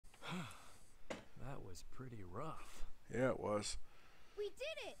was pretty rough. Yeah, it was. We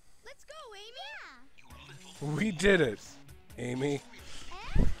did it! Let's go, Amy! We did it, Amy.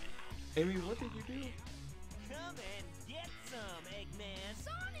 Amy, what did you do? Come and get some, Eggman.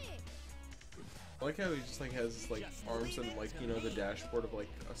 Sonic! I like how he just like has like arms and like, you know, the dashboard of like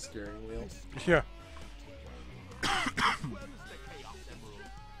a steering wheel. Yeah.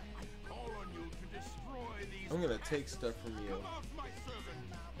 I'm gonna take stuff from you,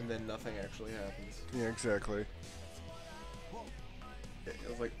 and then nothing actually happens. Yeah, exactly. It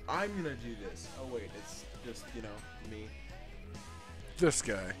was like, I'm gonna do this. Oh wait, it's just, you know, me. This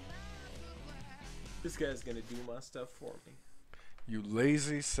guy. This guy's gonna do my stuff for me. You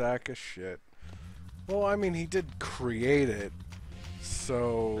lazy sack of shit. Well, I mean, he did create it,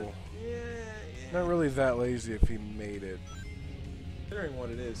 so Yeah. not really that lazy if he made it. Considering what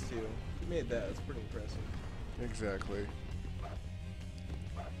it is too. He made that. That's pretty impressive. Exactly.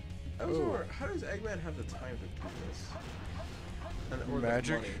 I was Ooh. wondering, how does Eggman have the time to do this? And, or the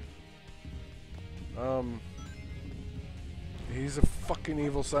Magic? money? He's a fucking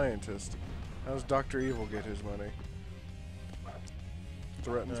evil scientist. How does Dr. Evil get his money?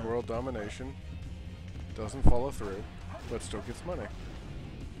 Threatens Yeah. world domination. Doesn't follow through, but still gets money.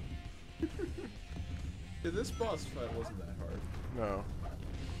 Dude, this boss fight wasn't that hard. No.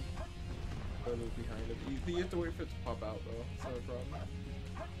 But it was behind it. You have to wait for it to pop out though. That's not a problem.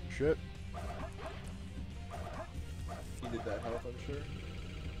 Shit. He did that health, I'm sure.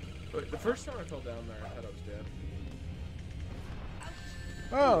 But the first time I fell down there, I thought I was dead.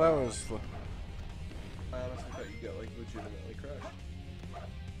 Oh, that was... I honestly thought you got like legitimately crushed.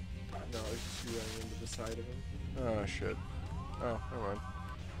 No, it's just you running into the side of him. Oh, shit. Oh, never mind.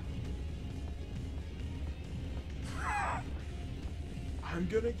 I'm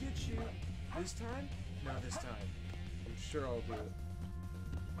gonna get you. This time? No, this time. I'm sure I'll do it.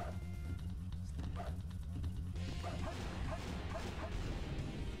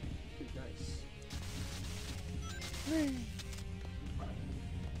 Nice.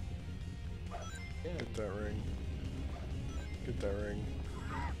 Yeah. Get that ring. Get that ring.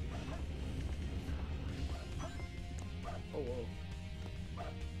 Oh, whoa.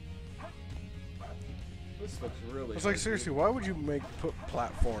 This looks really. It's like, seriously, why would you put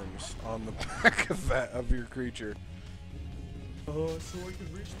platforms on the back of your creature? Oh, so I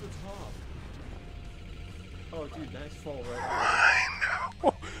can reach the top. Oh, dude, nice fall right I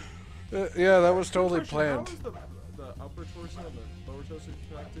know. Yeah, that was totally Question, planned. How was the upper torso and the lower torso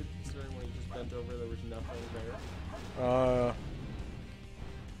connected? Considering when you just bent over, there was nothing there.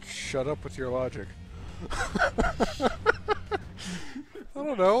 Shut up with your logic. I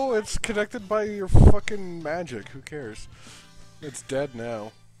don't know. It's connected by your fucking magic. Who cares? It's dead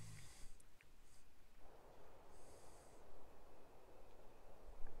now.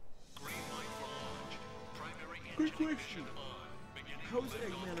 Quick question. How's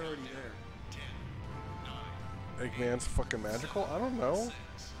Eggman already there? Eggman's fucking magical? I don't know.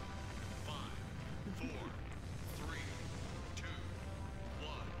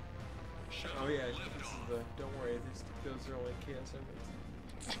 Oh yeah, this is the. Don't worry, those are only Chaos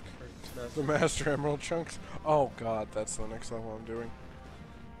Emeralds. The Master Emerald chunks? Oh god, that's the next level I'm doing.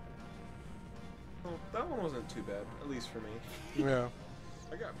 Well, that one wasn't too bad, at least for me. Yeah.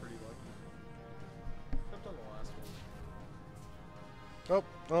 I got pretty lucky. Except on the last one.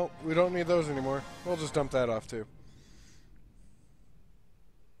 Oh, oh, we don't need those anymore. We'll just dump that off too.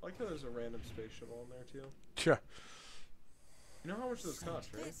 I like how there's a random space shuttle in there too. Tja. You know how much those cost,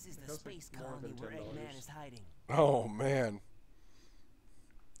 right? This is It the costs, like, space more colony than where $10. Eggman is hiding. Oh man.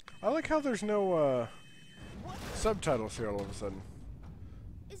 I like how there's no subtitles here all of a sudden.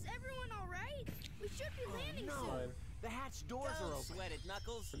 Is everyone alright? We should be landing no. soon. Fine. The hatch doors are Don't open. sweat it,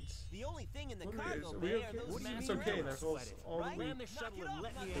 Knuckles. It's- The only thing in the What cargo is it? bay We are okay? those What do you mean master it's okay? emeralds. There's all Right? we- Land the shuttle and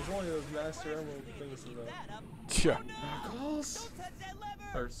let me There's out. only those Master Emerald things in the. That up. Tja. Knuckles? Don't touch that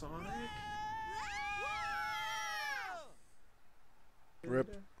lever. Or Sonic?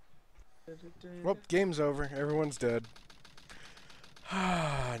 Rip. Well, game's over. Everyone's dead.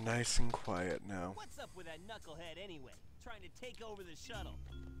 Ah, nice and quiet now. What's up with that knucklehead anyway? Trying to take over the shuttle.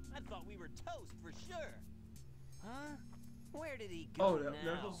 I thought we were toast for sure. Huh? Where did he go Oh, now?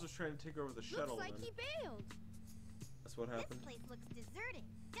 Knuckles was trying to take over the shuttle. Looks like then. he bailed. That's what This happened. place looks deserted.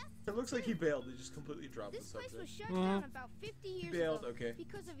 Just It looks like he bailed. He just completely dropped This the place was subject. shut down about 50 years Bailed, ago okay.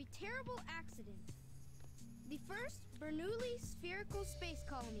 because of a terrible accident. The first Bernoulli spherical space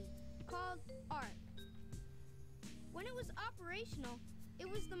colony, called ARC. When it was operational, it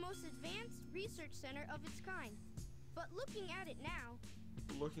was the most advanced research center of its kind. But looking at it now,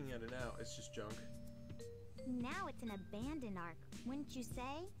 Looking at it now, it's just junk. now it's an abandoned ark, wouldn't you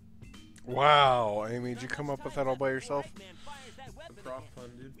say? Wow, Amy, did you come up with that all by yourself? Prop fun,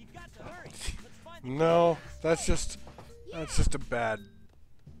 dude. No, that's just a bad.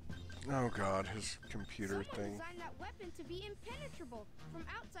 Oh God, his computer thing. Designed that weapon to be impenetrable from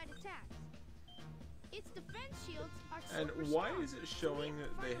outside attacks. Its defense shields are And super why strong, is it so showing we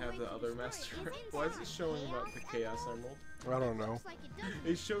that can they find a have way the to other destroy master? it Why is it showing about the Chaos Emerald? I don't know. Looks like it doesn't.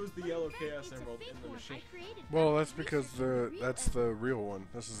 It shows the But yellow in fact, Chaos it's a Emerald fake in the one I machine. created Well, back that's when because researching that's real the real one.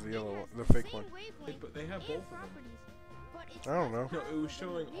 This is the It yellow, has the the fake same one. wavelength But they have and both of them. properties, but it's I don't much know. No, it was powerful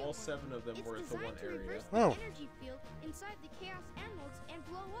showing than the all real 7 of them It's were at the one designed to area. reverse Oh. the energy field inside the Chaos Emeralds and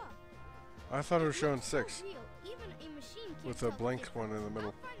blow up. I thought it was It showing looks so 6 real, even a machine can't with tell a the blank difference. one in the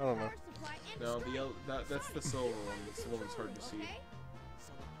middle. I'll find I don't the know. power supply and No, destroy the yellow, it. that's the silver one. That's the one that's hard to see. Okay?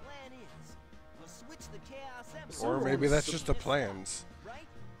 So the plan is, we'll switch the Chaos Emerald. Or maybe that's just the plans. Right?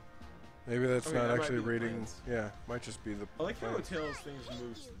 Maybe that's Okay, not that might actually be the reading. plans. Yeah, might just be the I like how it plans. tells things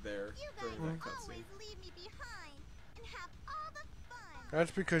moves there You during guys that cutscene. always leave me behind and have all the fun.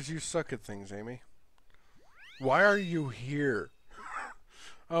 That's because you suck at things, Amy. Why are you here?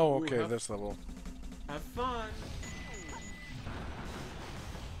 Oh, Ooh, okay, have- this level. Have fun.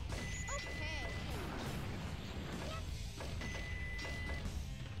 Okay.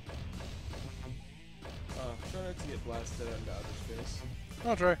 Try not to get blasted out into outer space.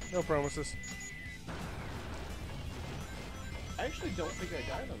 I'll try. No promises. I actually don't think I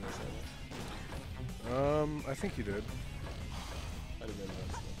died on this level. I think you did. Might have been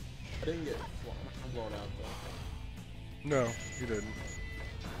once though. I didn't get blown out though. No, you didn't.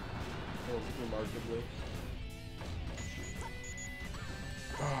 Well, remarkably.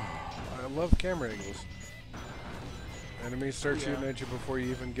 I love camera angles. Enemies start Yeah. shooting at you before you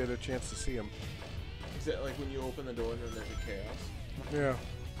even get a chance to see them. Is that like when you open the door and then there's a chaos? Yeah.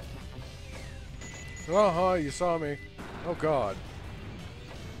 Oh, you saw me. Oh God.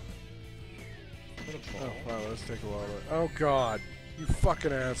 What a Oh, ball. wow, let's take a while. Oh God, you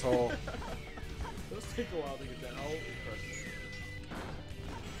fucking asshole. Those take a while to get down. Oh, it crushed me.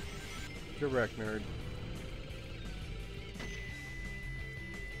 Get wrecked, nerd.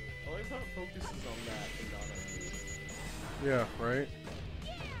 I like how it focuses on that and not on you. Yeah, right?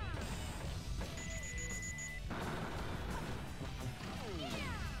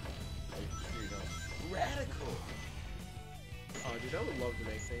 Like, straight up. Radical! Oh, dude, I would love to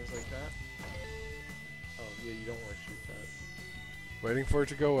make things like that. Oh, yeah, you don't want to shoot that. Waiting for it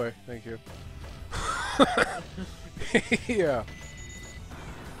to go away. Thank you. Yeah.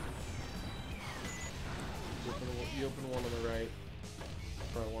 You open one on the right.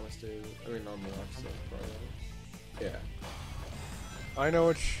 Probably want to stay. I mean, on the left, so probably. Yeah. I know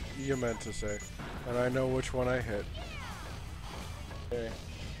what you meant to say, and I know which one I hit. Okay.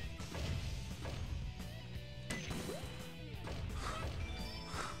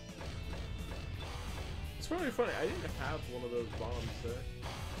 It's really funny. I didn't have one of those bombs there.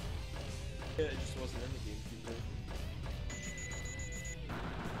 Yeah, it just wasn't in the GameCube version.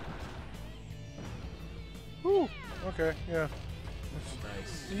 Whew. Okay, yeah.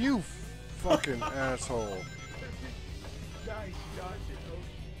 Nice. You fucking asshole. Nice, dodge it.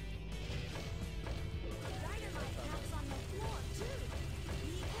 Dynamite drops on the floor, too.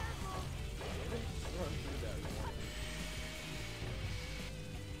 Be careful. Run through that one.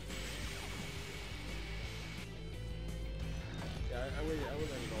 Yeah, I would end it all the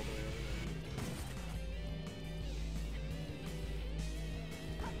way over there.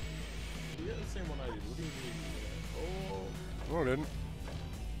 You got the same one I did. What do you mean? Oh. No, I didn't.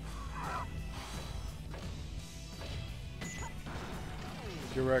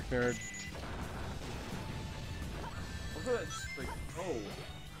 Get wrecked, nerd. I thought that just like, oh.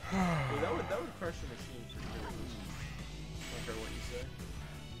 Dude, that would crush the machine for sure. I don't care what you say.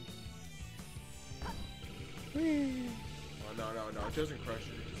 Whee. Oh, no, it doesn't crush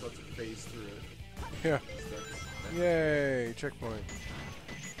it, it just lets it phase through it. Yeah. That's Yay, checkpoint.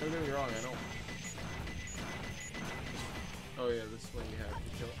 don't get me wrong, I know. Oh yeah, this one you have to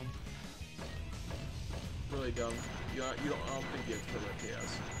kill. Really dumb. I don't think you have to kill that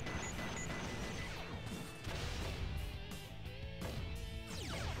chaos.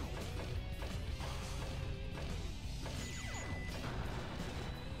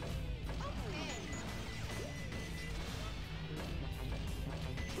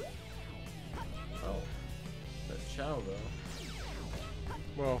 Oh. That Chow though.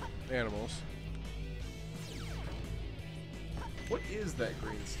 Well, animals. What is that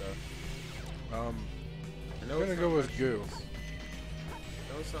green stuff? I I'm know gonna it's go not with goo. vegetables.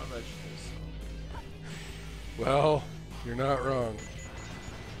 I know it's not vegetables. Well, you're not wrong.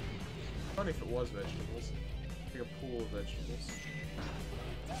 Funny if it was vegetables. Like a pool of vegetables.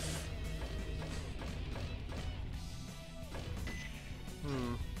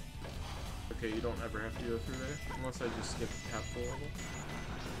 okay, you don't ever have to go through there. Unless I just skip half the level.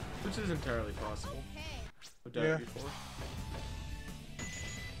 Which is entirely possible. I've done Yeah. it before.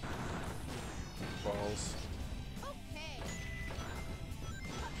 Balls.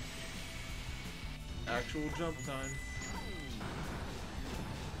 Actual jump time.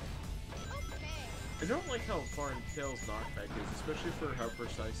 I don't like how far Tails' knockback is, especially for how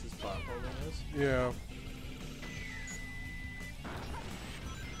precise his platforming is. Yeah.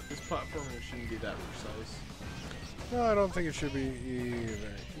 His platforming shouldn't be that precise. No, I don't think it should be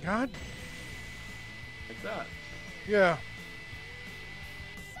either. God. Like that. Yeah.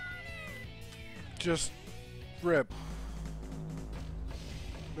 Just rip.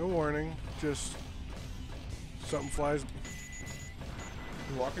 No warning. Just something flies.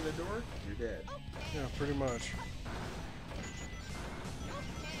 You walk in the door, you're dead. Yeah, pretty much.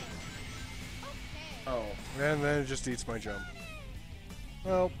 Oh. And then it just eats my jump.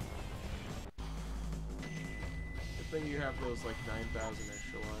 Well. Good thing you have those like 9,000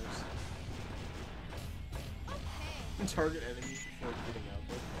 extra lives. Target enemies before getting out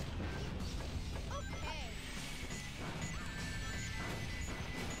there.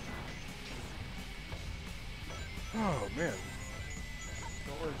 Oh, man.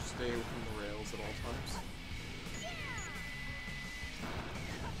 Don't worry, just stay within the rails at all times.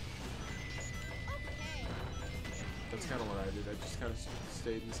 That's kind of what I did. I just kind of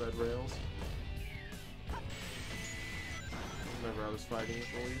stayed inside rails. Whenever I was fighting it,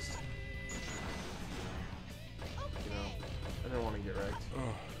 at least. You know, I didn't want to get wrecked.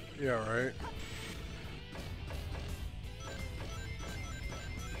 Oh, yeah, right.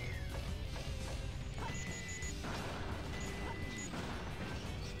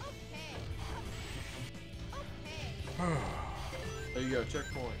 There you go,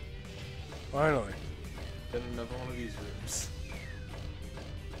 checkpoint. Finally. Then another one of these rooms.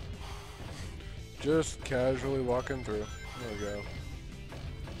 Just casually walking through. There we go.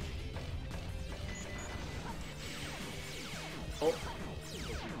 Oh.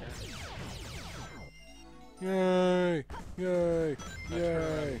 Yay! Yay! Turn around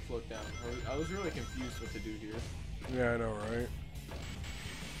Yay! and float down. I was really confused what to do here. Yeah, I know, right?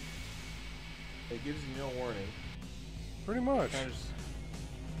 It gives you no warning. Pretty much. Kind of just...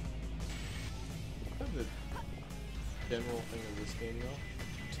 Kind of the general thing of this game, though.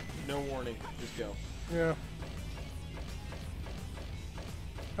 No warning, just go. Yeah.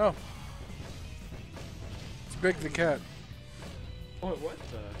 Oh. It's Big the cat. Oh, what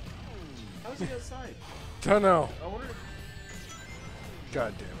the? How's he outside? Don't know. I wonder if...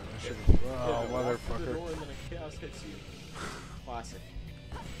 God damn it. I should have. Oh, walk through the motherfucker. door and then a chaos hits you. Classic.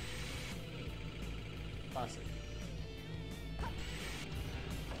 Classic.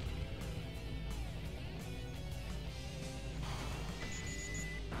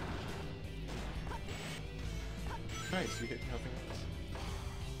 Nice, you hit nothing else.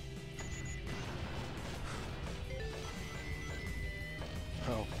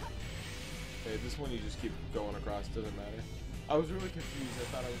 Oh. Hey, this one you just keep going across, doesn't matter. I was really confused, I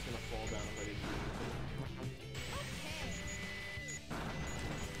thought I was gonna fall down if I didn't do anything.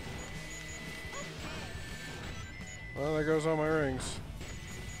 Well, there goes all my rings.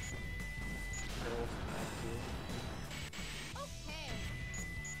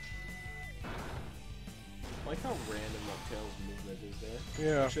 I like how random that Tails movement is there.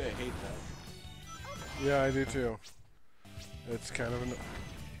 Yeah. Actually, I hate that. Yeah, I do too. It's kind of an...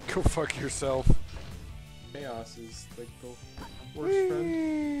 Go fuck yourself. Chaos is like the worst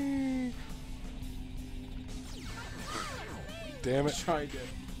friend. Damn it. Tried to do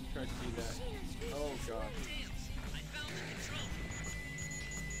that. Oh god.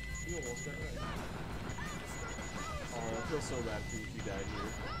 You almost got right. Oh, I feel so bad for you if you died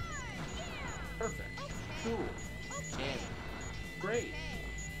here. Perfect. Cool. And great.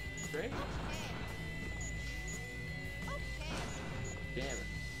 Great. Damn it.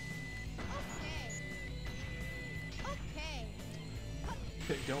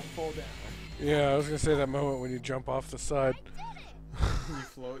 Don't fall down. Yeah, I was gonna say that moment when you jump off the side. You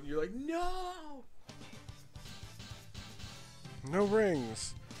float and you're like, no! No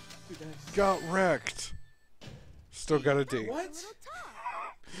rings. Dude, that's- Got wrecked. Still got a D. What?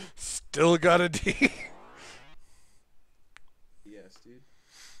 Still got a D. Yes, dude.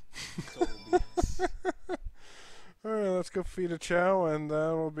 Total BS. Alright, let's go feed a chow, and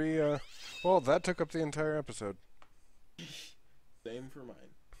that'll be, well, that took up the entire episode. Same for mine.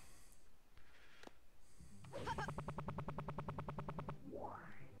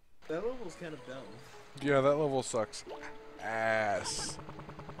 That level's kind of dumb. Yeah, that level sucks. Ass.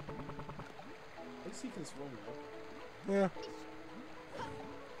 At least he can swim though. Yeah.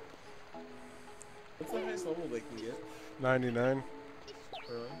 What's the highest level they can get? 99.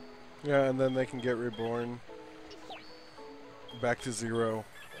 Really? Yeah, and then they can get reborn back to 0.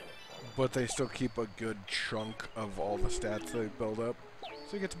 But they still keep a good chunk of all the stats they build up.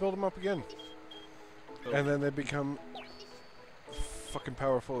 So you get to build them up again. Oh. And then they become fucking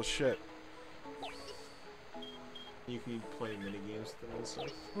powerful as shit. You can play mini games with them and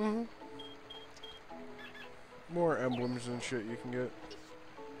stuff. Mm-hmm. More emblems and shit you can get.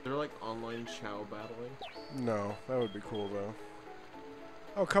 They're like online Chow battling. No, that would be cool though.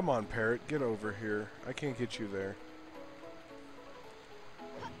 Oh, come on, Parrot. Get over here. I can't get you there.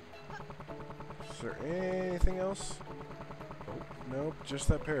 Is there anything else? Nope, just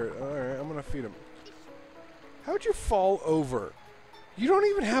that parrot. Alright, I'm gonna feed him. How'd you fall over? You don't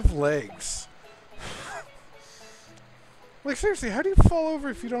even have legs. Like, seriously, how do you fall over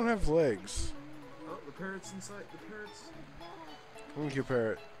if you don't have legs? Oh, the parrot's inside. The parrot's... Thank you,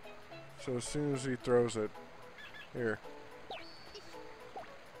 Parrot. So as soon as he throws it... Here.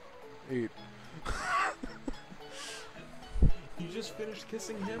 Eat. You just finished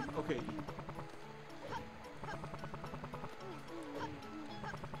kissing him? Okay.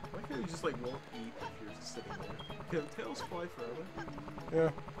 Why can't you just like won't eat if you're just sitting there? Can tails fly forever?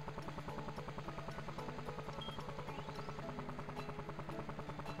 Yeah.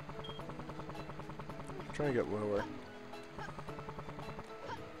 Trying to get lower.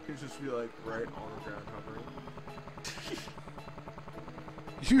 You just be like right on the ground hovering.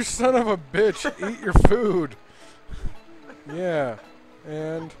 You son of a bitch! Eat your food! Yeah.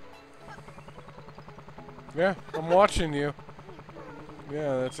 And... Yeah, I'm watching you.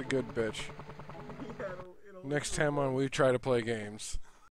 Yeah, that's a good bitch. Yeah, it'll Next time on We Try to Play Games.